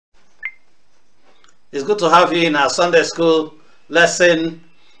It's good to have you in our Sunday school lesson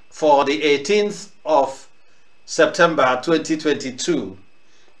for the 18th of September 2022.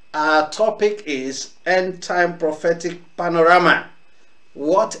 Our topic is End Time Prophetic Panorama.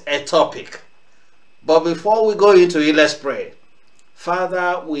 What a topic! But before we go into it, let's pray.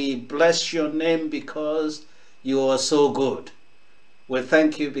 Father, we bless your name because you are so good. We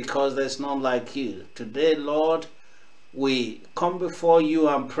thank you because there's none like you. Today, Lord, we come before you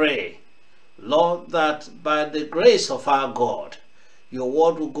and pray, Lord, that by the grace of our God, your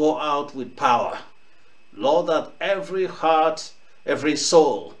word will go out with power. Lord, that every heart, every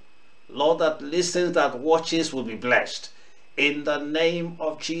soul, Lord, that listens, that watches will be blessed. In the name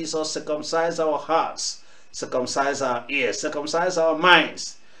of Jesus, circumcise our hearts, circumcise our ears, circumcise our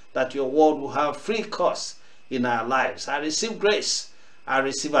minds, that your word will have free course in our lives. I receive grace, I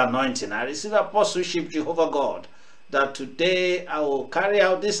receive anointing, I receive apostleship, Jehovah God, that today I will carry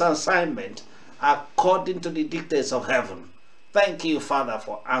out this assignment according to the dictates of heaven. Thank you, Father,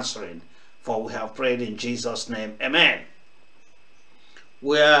 for answering, for we have prayed in Jesus' name. Amen.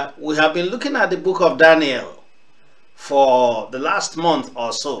 We have been looking at the book of Daniel for the last month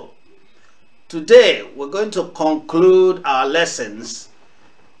or so. Today, we're going to conclude our lessons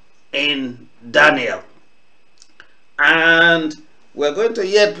in Daniel. And we're going to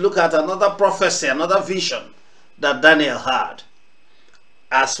yet look at another prophecy, another vision that Daniel had,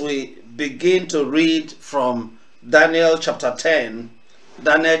 as we begin to read from Daniel chapter 10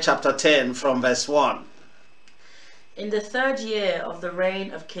 from verse 1. In the 3rd year of the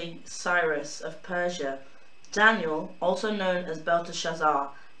reign of King Cyrus of Persia, Daniel, also known as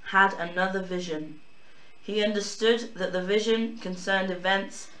Belteshazzar, had another vision. He understood that the vision concerned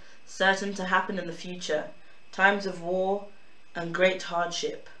events certain to happen in the future, times of war and great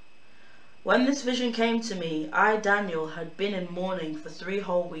hardship. When this vision came to me, I, Daniel, had been in mourning for 3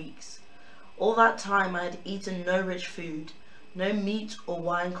 whole weeks. All that time I had eaten no rich food, no meat or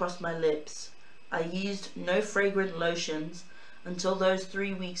wine crossed my lips. I used no fragrant lotions until those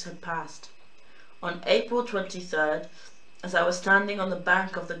 3 weeks had passed. On April 23rd, as I was standing on the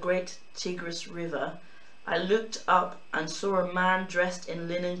bank of the great Tigris River, I looked up and saw a man dressed in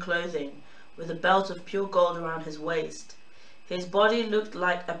linen clothing, with a belt of pure gold around his waist. His body looked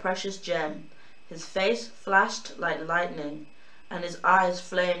like a precious gem, his face flashed like lightning, and his eyes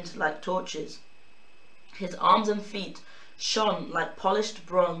flamed like torches. His arms and feet shone like polished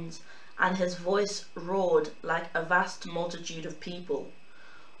bronze, and his voice roared like a vast multitude of people.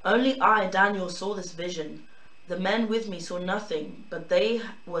 Only I, Daniel, saw this vision. The men with me saw nothing, but they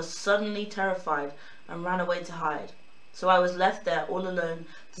were suddenly terrified and ran away to hide. So I was left there all alone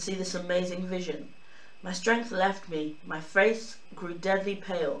to see this amazing vision. My strength left me, my face grew deadly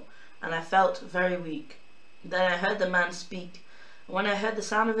pale, and I felt very weak. Then I heard the man speak, and when I heard the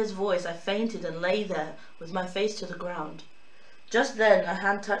sound of his voice, I fainted and lay there with my face to the ground. Just then a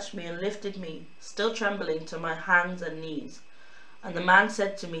hand touched me and lifted me, still trembling, to my hands and knees. And the man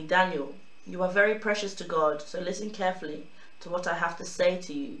said to me, Daniel, you are very precious to God, so listen carefully to what I have to say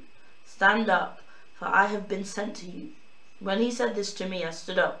to you. Stand up, for I have been sent to you. When he said this to me, I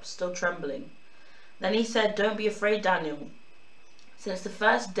stood up, still trembling. Then he said, don't be afraid, Daniel. Since the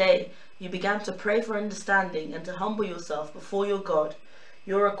first day you began to pray for understanding and to humble yourself before your God,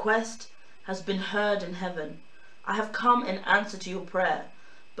 your request has been heard in heaven. I have come in answer to your prayer,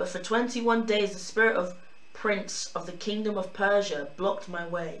 but for 21 days the spirit of Prince of the kingdom of Persia blocked my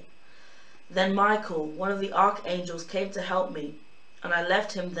way. Then Michael, one of the archangels, came to help me, and I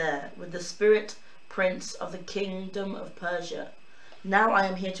left him there with the spirit Prince of the kingdom of Persia. Now I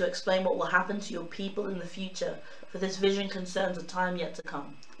am here to explain what will happen to your people in the future, for this vision concerns a time yet to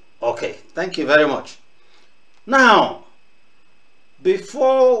come. Okay, thank you very much. Now,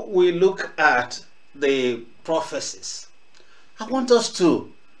 before we look at the prophecies, I want us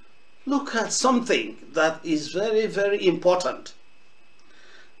to look at something that is very, very important.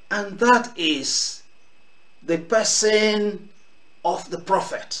 And that is the person of the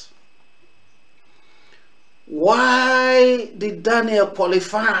prophet. Why did Daniel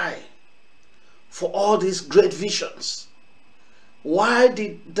qualify for all these great visions? Why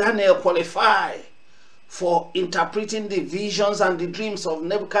did Daniel qualify for interpreting the visions and the dreams of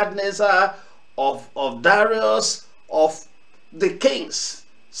Nebuchadnezzar, of Darius, of the kings,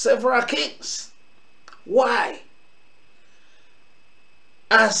 several kings? Why?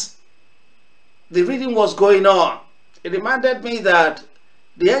 As the reading was going on, it reminded me that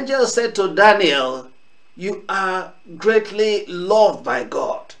the angel said to Daniel, you are greatly loved by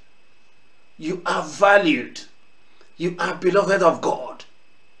God. You are valued. You are beloved of God.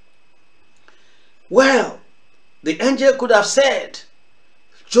 Well, the angel could have said,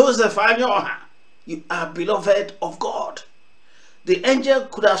 Joseph, You are beloved of God. The angel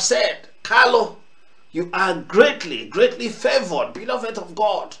could have said, Carlo, you are greatly, greatly favored, beloved of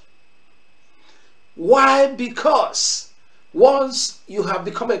God. Why? Because once you have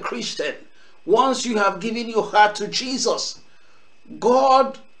become a Christian, once you have given your heart to Jesus,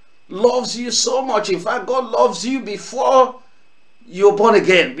 God loves you so much. In fact, God loves you before you're born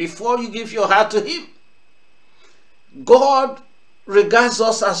again, before you give your heart to Him. God regards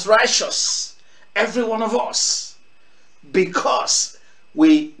us as righteous, every one of us, because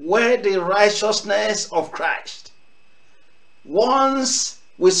we wear the righteousness of Christ. Once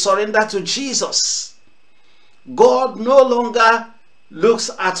we surrender to Jesus, God no longer looks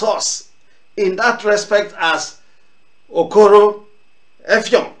at us in that respect as Okoro,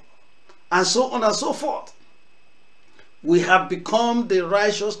 Efyon, and so on and so forth. We have become the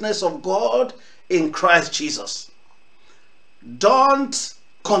righteousness of God in Christ Jesus. Don't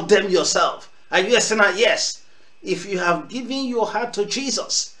condemn yourself. Are you a sinner? Yes. If you have given your heart to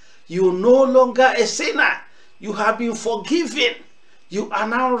Jesus, you are no longer a sinner. You have been forgiven. You are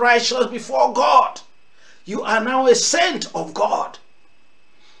now righteous before God. You are now a saint of God.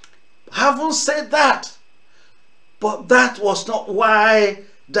 Haven't said that, but that was not why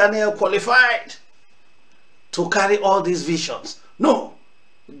Daniel qualified to carry all these visions. No,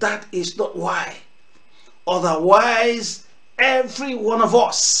 that is not why. Otherwise, every one of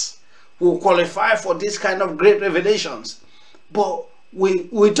us will qualify for this kind of great revelations. But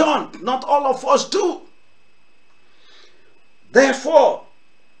we don't. Not all of us do. Therefore,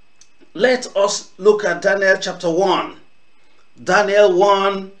 let us look at Daniel chapter 1. Daniel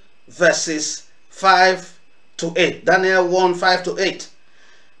 1 verses 5 to 8. Daniel 1, 5 to 8.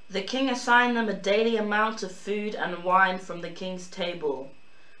 The king assigned them a daily amount of food and wine from the king's table.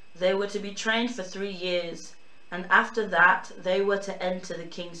 They were to be trained for 3 years, and after that they were to enter the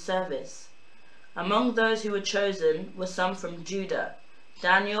king's service. Among those who were chosen were some from Judah: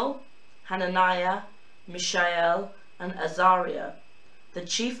 Daniel, Hananiah, Mishael, and Azariah. The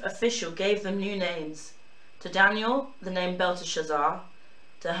chief official gave them new names. To Daniel the name Belteshazzar,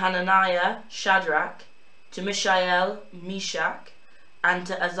 to Hananiah Shadrach, to Mishael Meshach, and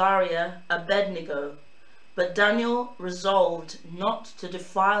to Azariah Abednego. But Daniel resolved not to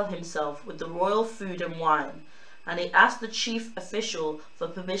defile himself with the royal food and wine, and he asked the chief official for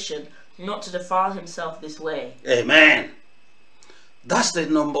permission not to defile himself this way. Amen. That's the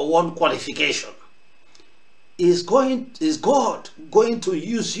number one qualification. Is God going to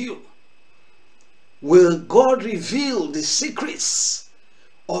use you? Will God reveal the secrets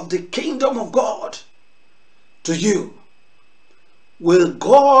of the kingdom of God to you? Will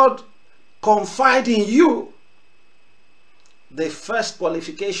God confide in you? The first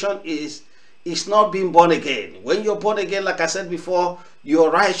qualification is not being born again. When you're born again, like I said before,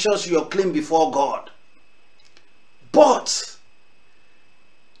 you're righteous, you're clean before God. But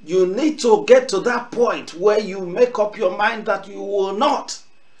you need to get to that point where you make up your mind that you will not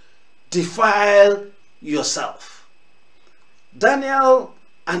defile yourself. Daniel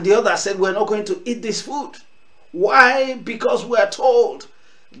and the others said, we're not going to eat this food. Why? Because we are told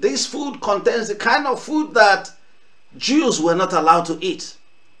this food contains the kind of food that Jews were not allowed to eat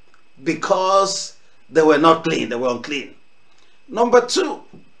because they were not clean, they were unclean. Number two,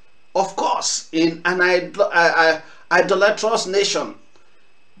 of course, in an idolatrous nation,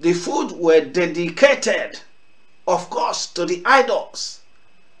 the food were dedicated, of course, to the idols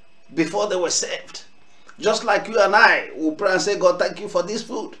before they were served. Just like you and I will pray and say, God, thank you for this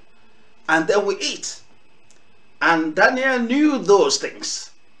food. And then we eat. And Daniel knew those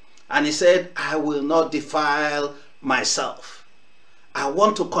things. And he said, I will not defile myself. I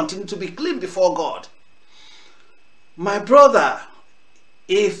want to continue to be clean before God. My brother,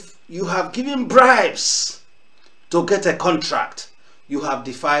 if you have given bribes to get a contract, you have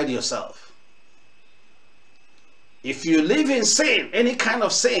defiled yourself. If you live in sin, any kind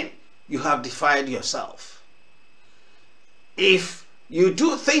of sin, you have defiled yourself. If you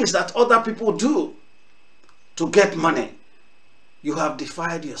do things that other people do to get money, you have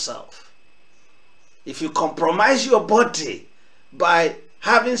defiled yourself. If you compromise your body by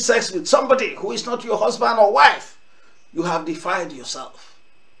having sex with somebody who is not your husband or wife, you have defiled yourself.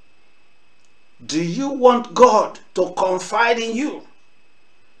 Do you want God to confide in you?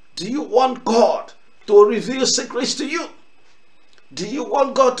 Do you want God to reveal secrets to you? Do you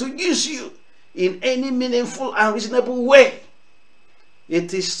want God to use you in any meaningful and reasonable way?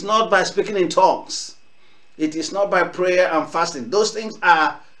 It is not by speaking in tongues. It is not by prayer and fasting. Those things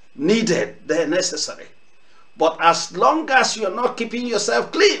are needed. They're necessary. But as long as you're not keeping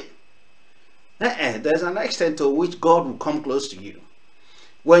yourself clean, there's an extent to which God will come close to you.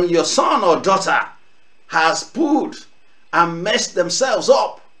 When your son or daughter has pulled and messed themselves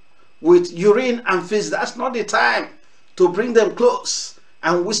up with urine and feces, that's not the time to bring them close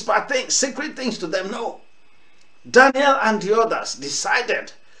and whisper things, secret things to them. No. Daniel and the others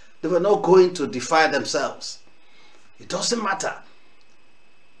decided they were not going to defile themselves. It doesn't matter.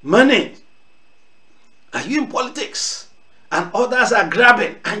 Money. Are you in politics? And others are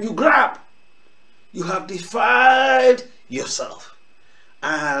grabbing and you grab. You have defiled yourself.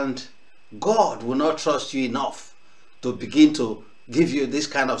 And God will not trust you enough to begin to give you this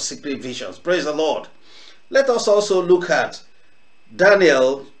kind of secret visions. Praise the Lord. Let us also look at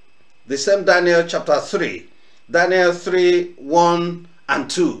Daniel, the same Daniel chapter 3. Daniel 3, 1 and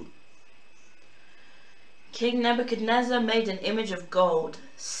 2. King Nebuchadnezzar made an image of gold,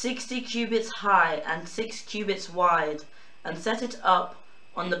 60 cubits high and 6 cubits wide, and set it up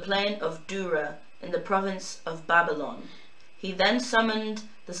on the plain of Dura in the province of Babylon. He then summoned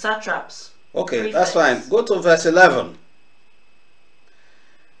the satraps. Okay, that's fine. Go to verse 11.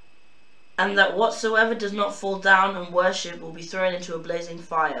 And that whatsoever does not fall down and worship will be thrown into a blazing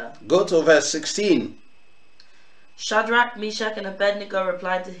fire. Go to verse 16. Shadrach, Meshach, and Abednego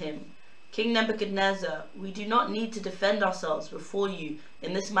replied to him, King Nebuchadnezzar, we do not need to defend ourselves before you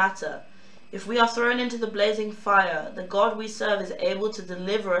in this matter. If we are thrown into the blazing fire, the God we serve is able to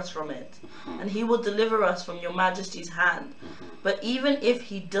deliver us from it, and he will deliver us from your majesty's hand. But even if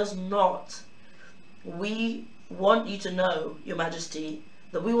he does not, we want you to know, your majesty,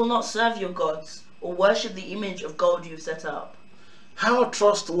 that we will not serve your gods or worship the image of gold you've set up. How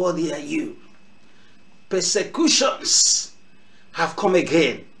trustworthy are you? Persecutions have come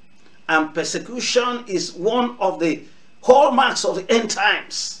again, and persecution is one of the hallmarks of the end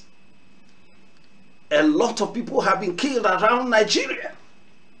times. A lot of people have been killed around Nigeria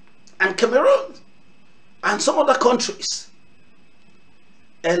and Cameroon and some other countries.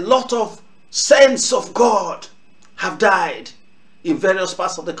 A lot of saints of God have died in various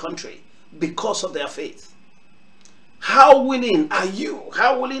parts of the country because of their faith. How willing are you?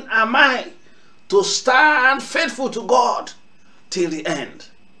 How willing am I to stand faithful to God till the end?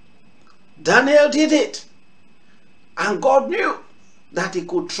 Daniel did it, and God knew that he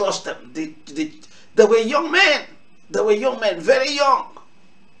could trust them. They were young men. They were young men, very young.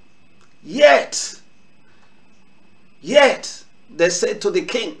 Yet, they said to the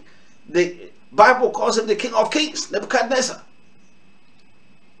king, the Bible calls him the King of Kings, Nebuchadnezzar.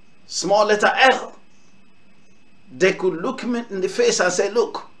 Small letter L. They could look him in the face and say,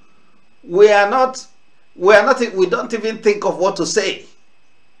 look, we don't even think of what to say.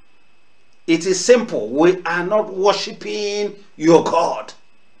 It is simple. We are not worshiping your God.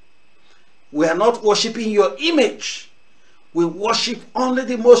 We are not worshiping your image. We worship only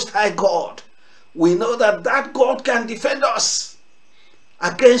the Most High God. We know that that God can defend us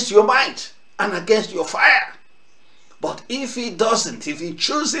against your might and against your fire. But if he doesn't, if he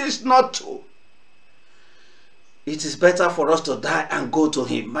chooses not to, it is better for us to die and go to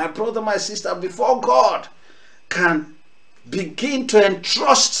him. My brother, my sister, before God can begin to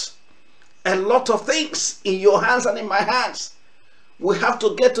entrust a lot of things in your hands and in my hands, we have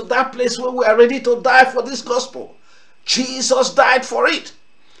to get to that place where we are ready to die for this gospel. Jesus died for it.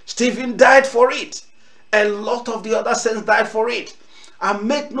 Stephen died for it. A lot of the other saints died for it. And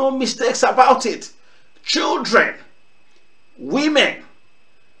make no mistakes about it. Children, women,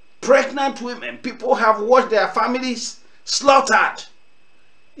 pregnant women, people have watched their families slaughtered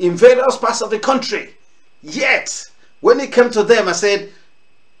in various parts of the country. Yet, when it came to them, I said,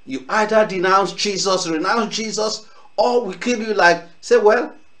 you either renounce Jesus, or we kill you. Like, say,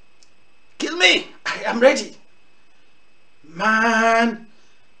 well, kill me, I am ready. Man,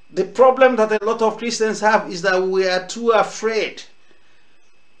 the problem that a lot of Christians have is that we are too afraid.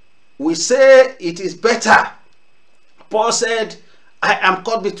 We say it is better. Paul said, I am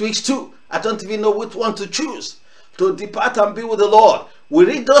caught betwixt two. I don't even know which one to choose, to depart and be with the Lord. We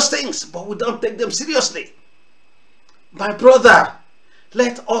read those things, but we don't take them seriously. My brother,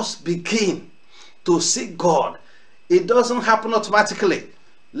 let us begin to seek God. It doesn't happen automatically.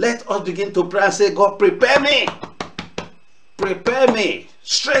 Let us begin to pray and say, God, prepare me. Prepare me.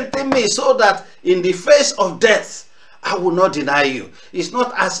 Strengthen me so that in the face of death, I will not deny you. It's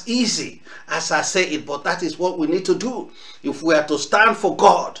not as easy as I say it, but that is what we need to do if we are to stand for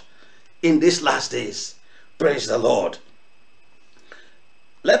God in these last days. Praise the Lord.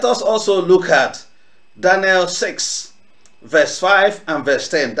 Let us also look at Daniel 6, verse 5 and verse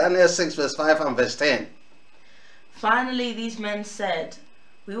 10. Daniel 6, verse 5 and verse 10. Finally, these men said,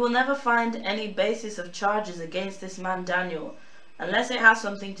 we will never find any basis of charges against this man Daniel, unless it has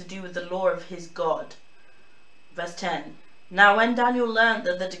something to do with the law of his God. Verse 10. Now when Daniel learned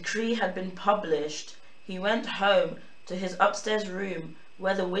that the decree had been published, he went home to his upstairs room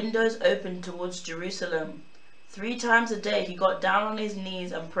where the windows opened towards Jerusalem. 3 times a day he got down on his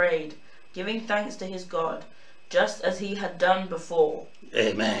knees and prayed, giving thanks to his God, just as he had done before.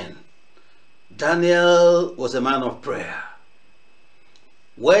 Amen. Daniel was a man of prayer.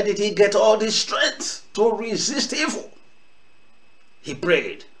 Where did he get all this strength to resist evil? He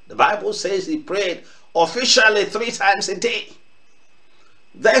prayed. The Bible says he prayed officially 3 times a day.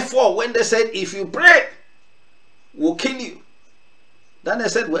 Therefore, when they said, if you pray, we'll kill you, Daniel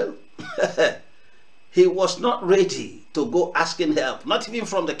said, well, he was not ready to go asking help, not even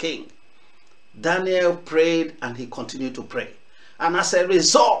from the king. Daniel prayed and he continued to pray. And as a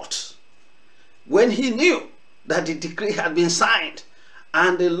result, when he knew that the decree had been signed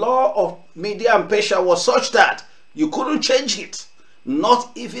and the law of Media and Persia was such that you couldn't change it,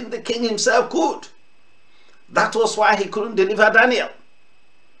 not even the king himself could. That was why he couldn't deliver Daniel.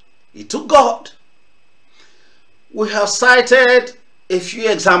 He took God. We have cited a few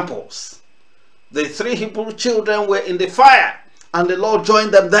examples. The 3 Hebrew children were in the fire and the Lord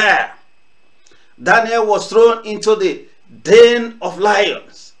joined them there. Daniel was thrown into the den of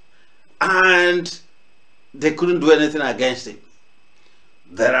lions and they couldn't do anything against him.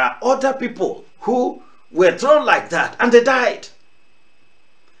 There are other people who were thrown like that and they died.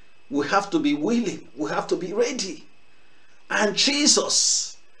 We have to be willing. We have to be ready. And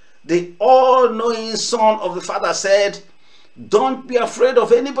Jesus, the all-knowing Son of the Father, said, don't be afraid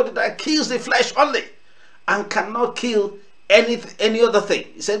of anybody that kills the flesh only and cannot kill any other thing.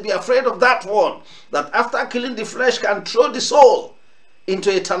 He said, be afraid of that one that after killing the flesh can throw the soul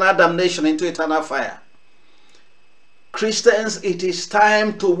into eternal damnation, into eternal fire. Christians, it is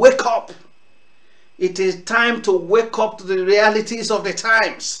time to wake up. It is time to wake up to the realities of the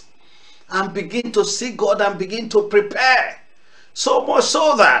times and begin to seek God and begin to prepare. So much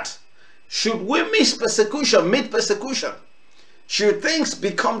so that should we meet persecution, should things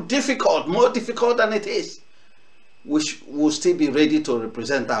become difficult, more difficult than it is, we will still be ready to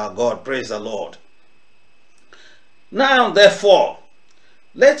represent our God. Praise the Lord. Now, therefore,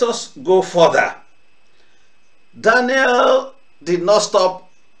 let us go further. Daniel did not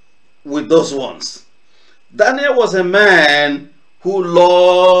stop with those ones. Daniel was a man who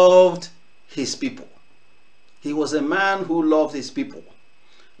loved his people. He was a man who loved his people.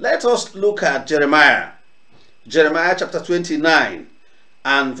 Let us look at Jeremiah. Jeremiah chapter 29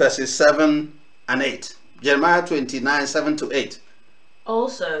 and verses 7 and 8. Jeremiah 29, 7 to 8.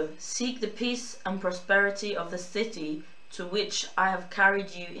 Also, seek the peace and prosperity of the city to which I have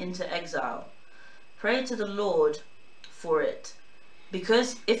carried you into exile. Pray to the Lord for it,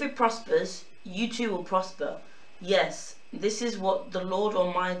 because if it prospers, you too will prosper. Yes, this is what the Lord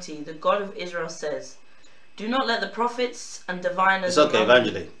Almighty, the God of Israel, says. Do not let the prophets and diviners... It's okay,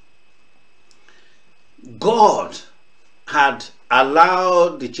 Evangeline. God had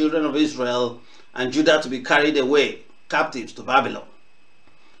allowed the children of Israel and Judah to be carried away captives to Babylon.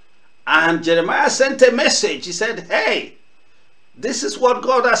 And Jeremiah sent a message. He said, hey, this is what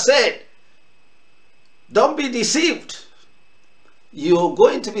God has said. Don't be deceived. You're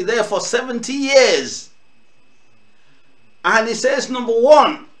going to be there for 70 years. And he says, number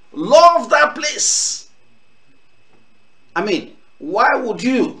 1, love that place. I mean, why would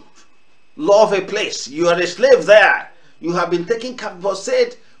you love a place? You are a slave there. You have been taken captive, but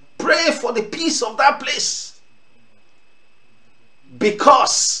said, pray for the peace of that place.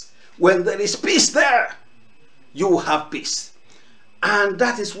 Because when there is peace there, you will have peace. And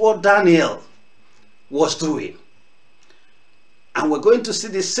that is what Daniel was doing. And we're going to see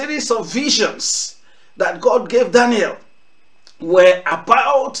the series of visions that God gave Daniel were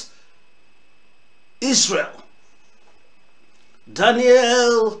about Israel.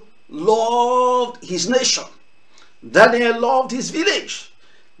 Daniel loved his nation. Daniel loved his village.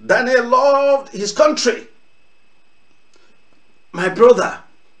 Daniel loved his country. My brother,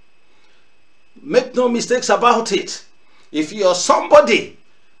 make no mistakes about it. If you're somebody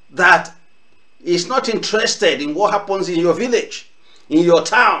that is not interested in what happens in your village, in your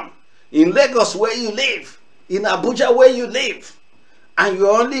town, in Lagos where you live, in Abuja where you live, and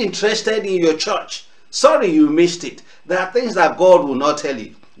you're only interested in your church, sorry, you missed it. There are things that God will not tell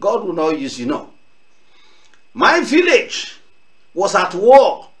you. God will not use you know. My village was at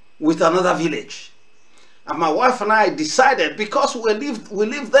war with another village. And my wife and I decided, because we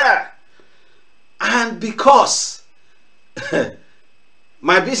live there, and because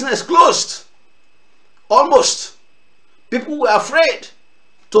my business closed, almost, people were afraid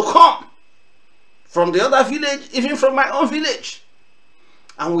to come from the other village, even from my own village.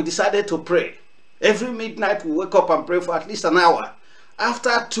 And we decided to pray. Every midnight we wake up and pray for at least an hour.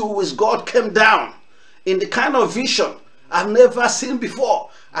 After 2 weeks, God came down in the kind of vision I've never seen before.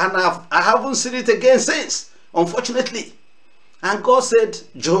 And I haven't seen it again since, unfortunately. And God said,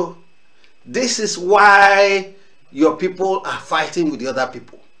 Joe, this is why your people are fighting with the other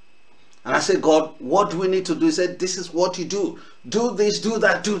people. And I said, God, what do we need to do? He said, this is what you do. Do this, do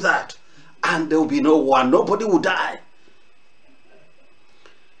that, do that. And there will be no war. Nobody will die.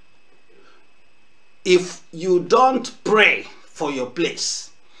 If you don't pray for your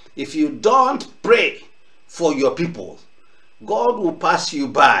place, if you don't pray for your people, God will pass you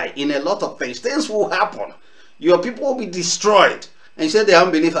by in a lot of things. Things will happen. Your people will be destroyed. And you say they are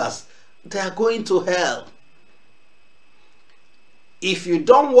unbelievers. They are going to hell. If you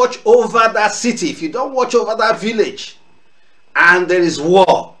don't watch over that city, if you don't watch over that village, and there is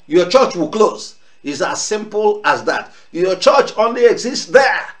war, your church will close. It's as simple as that. Your church only exists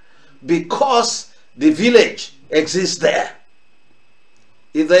there because the village exists there.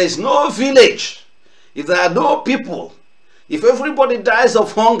 If there is no village, if there are no people, if everybody dies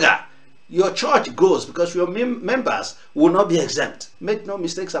of hunger, your church goes because your members will not be exempt. Make no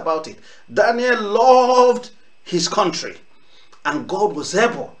mistakes about it. Daniel loved his country, and God was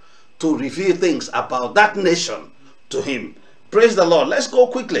able to reveal things about that nation to him. Praise the Lord. Let's go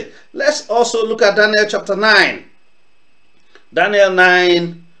quickly. Let's also look at Daniel chapter 9. Daniel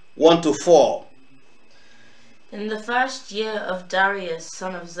 9, 1-4. In the first year of Darius,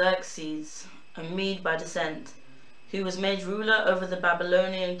 son of Xerxes, a Mede by descent, who was made ruler over the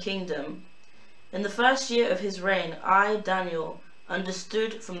Babylonian kingdom, in the first year of his reign, I, Daniel,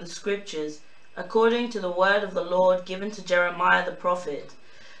 understood from the scriptures, according to the word of the Lord given to Jeremiah the prophet,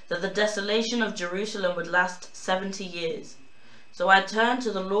 that the desolation of Jerusalem would last 70 years. So I turned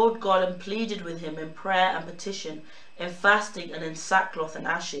to the Lord God and pleaded with him in prayer and petition, in fasting and in sackcloth and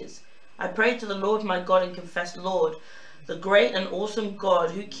ashes. I prayed to the Lord my God and confessed, Lord, the great and awesome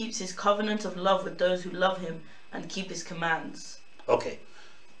God who keeps his covenant of love with those who love him and keep his commands. Okay,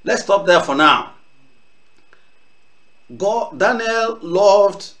 let's stop there for now. Daniel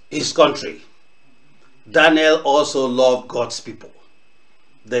loved his country. Daniel also loved God's people.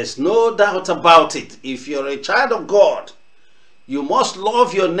 There's no doubt about it. If you're a child of God, you must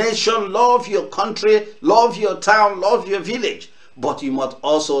love your nation, love your country, love your town, love your village. But you must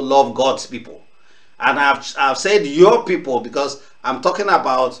also love God's people. And I've said your people because I'm talking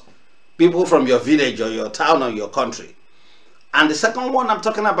about people from your village or your town or your country. And the second one, I'm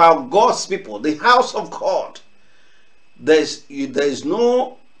talking about God's people, the house of God. There's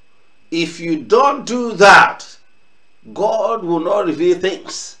no, if you don't do that, God will not reveal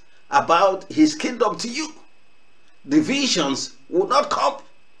things about his kingdom to you. The visions will not come.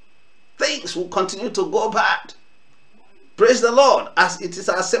 Things will continue to go bad. Praise the Lord. As it is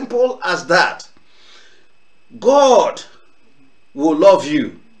as simple as that. God will love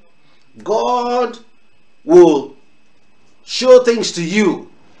you. God will show things to you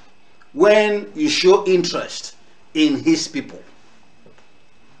when you show interest in his people.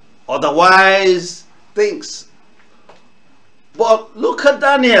 Otherwise, things. But look at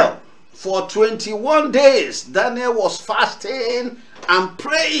Daniel. For 21 days, Daniel was fasting and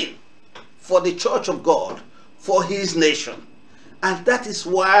praying for the church of God, for his nation. And that is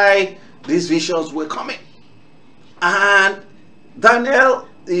why these visions were coming. And Daniel,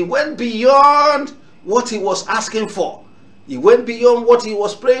 he went beyond what he was asking for. He went beyond what he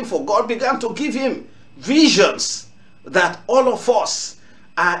was praying for. God began to give him visions that all of us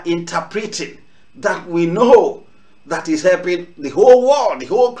are interpreting, that we know that is helping the whole world, the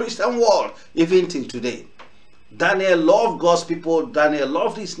whole Christian world, even till today. Daniel loved God's people. Daniel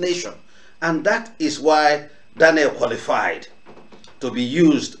loved his nation. And that is why Daniel qualified to be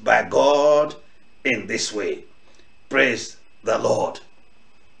used by God in this way. Praise the Lord.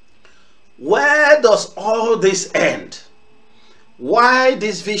 Where does all this end? Why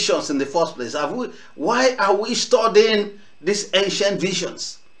these visions in the first place? Why are we studying these ancient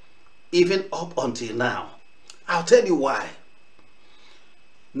visions even up until now? I'll tell you why.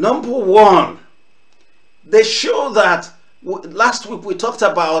 Number one, they show that last week we talked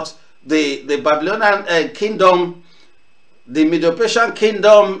about the Babylonian kingdom, the Medo-Persian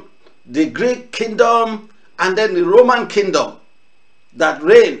kingdom, the Greek kingdom, and then the Roman kingdom that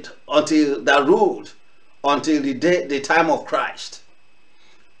ruled until the time of Christ.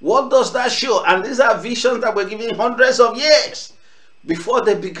 What does that show? And these are visions that were given hundreds of years before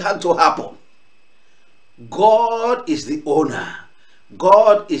they began to happen. God is the owner.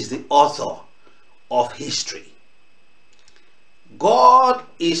 God is the author of history. God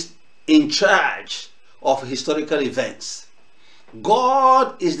is in charge of historical events.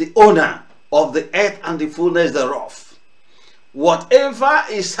 God is the owner of the earth and the fullness thereof. Whatever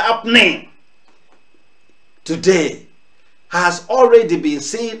is happening today has already been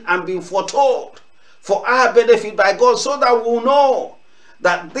seen and been foretold for our benefit by God, so that we will know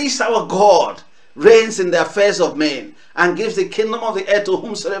that this our God reigns in the affairs of men and gives the kingdom of the earth to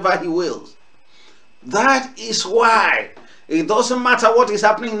whomsoever he wills. That is why it doesn't matter what is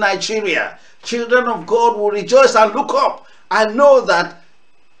happening in Nigeria, children of God will rejoice and look up and know that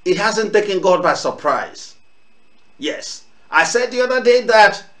it hasn't taken God by surprise. Yes, I said the other day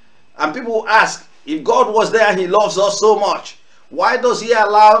that, and people will ask, if God was there and he loves us so much, why does he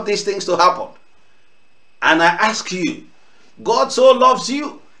allow these things to happen? And I ask you, God so loves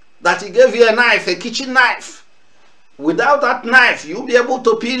you that he gave you a knife, a kitchen knife. Without that knife, you'll be able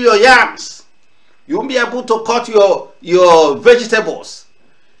to peel your yams. You'll be able to cut your vegetables.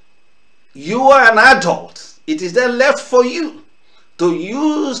 You are an adult. It is then left for you to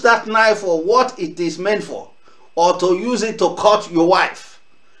use that knife for what it is meant for, or to use it to cut your wife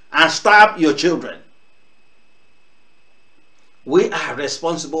and stab your children. We are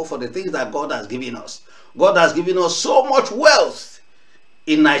responsible for the things that God has given us. God has given us so much wealth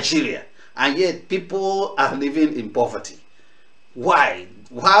in Nigeria, and yet people are living in poverty. Why?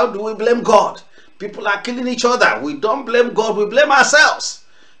 How do we blame God? People are killing each other. We don't blame God, we blame ourselves,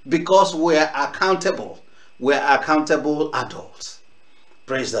 because we are accountable. We are accountable adults.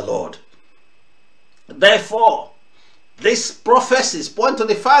 Praise the Lord. Therefore, these prophecies point to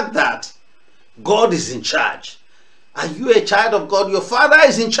the fact that God is in charge. Are you a child of God? Your Father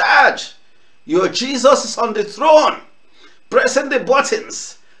is in charge. Your Jesus is on the throne, pressing the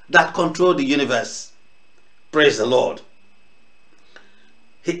buttons that control the universe. Praise the Lord.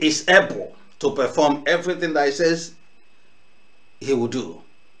 He is able to perform everything that he says he will do.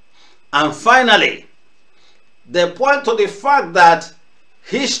 And finally, they point to the fact that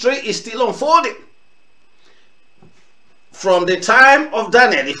history is still unfolding. From the time of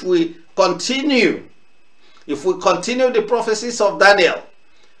Daniel, if we continue the prophecies of Daniel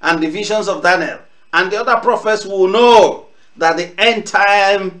and the visions of Daniel and the other prophets, will know that the end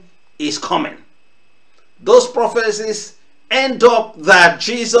time is coming. Those prophecies end up that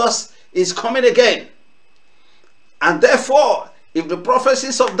Jesus is coming again. And therefore, if the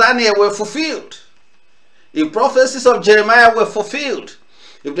prophecies of Daniel were fulfilled, if prophecies of Jeremiah were fulfilled,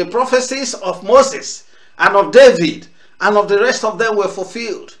 if the prophecies of Moses and of David and of the rest of them were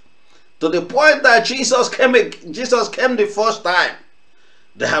fulfilled, to the point that Jesus came the first time,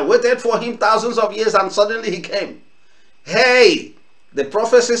 they had waited for him thousands of years and suddenly he came. Hey, the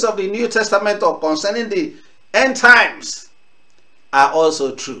prophecies of the New Testament concerning the end times are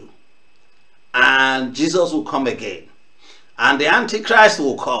also true. And Jesus will come again. And the Antichrist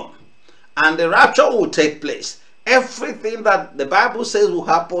will come. And the rapture will take place. Everything that the Bible says will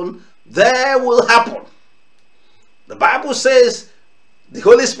happen, there will happen. The Bible says the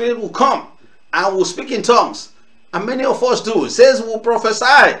Holy Spirit will come and will speak in tongues. And many of us do. It says we'll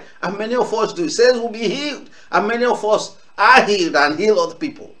prophesy. And many of us do. It says we'll be healed. And many of us are healed and heal other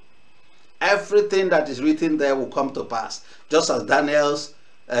people. Everything that is written there will come to pass. Just as Daniel's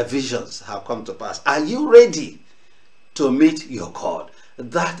visions have come to pass. Are you ready to meet your God?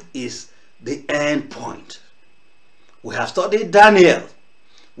 That is the end point. We have studied Daniel.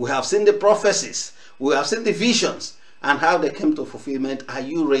 We have seen the prophecies. We have seen the visions and how they came to fulfillment. Are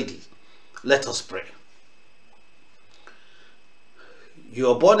you ready? Let us pray.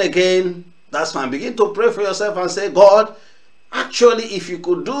 You're born again. That's fine. Begin to pray for yourself and say, God, actually, if you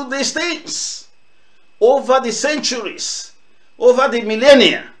could do these things over the centuries, over the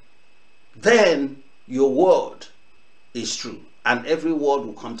millennia, then your word is true and every word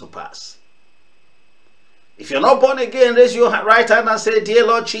will come to pass. If you're not born again, raise your right hand and say, Dear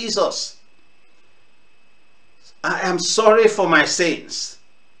Lord Jesus, I am sorry for my sins.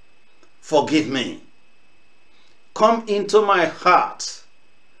 Forgive me. Come into my heart.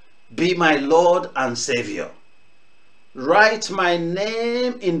 Be my Lord and Savior. Write my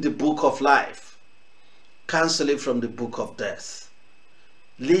name in the book of life. Cancel it from the book of death.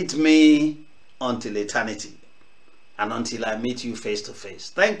 Lead me until eternity and until I meet you face to face.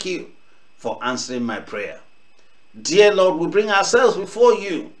 Thank you for answering my prayer. Dear Lord, we bring ourselves before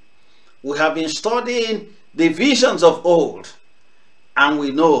you. We have been studying the visions of old, and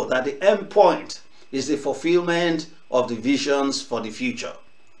we know that the end point is the fulfillment of the visions for the future.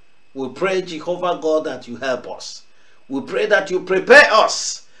 We pray, Jehovah God, that you help us. We pray that you prepare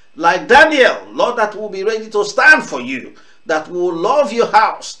us like Daniel, Lord, that we'll be ready to stand for you, that we will love your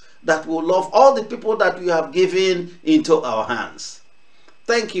house, that we will love all the people that you have given into our hands.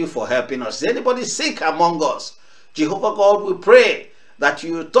 Thank you for helping us. Is anybody sick among us? Jehovah God, we pray that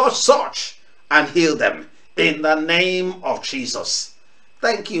you touch such and heal them in the name of Jesus.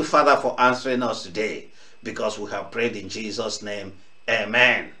 Thank you, Father, for answering us today, because we have prayed in Jesus' name.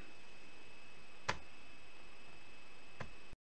 Amen.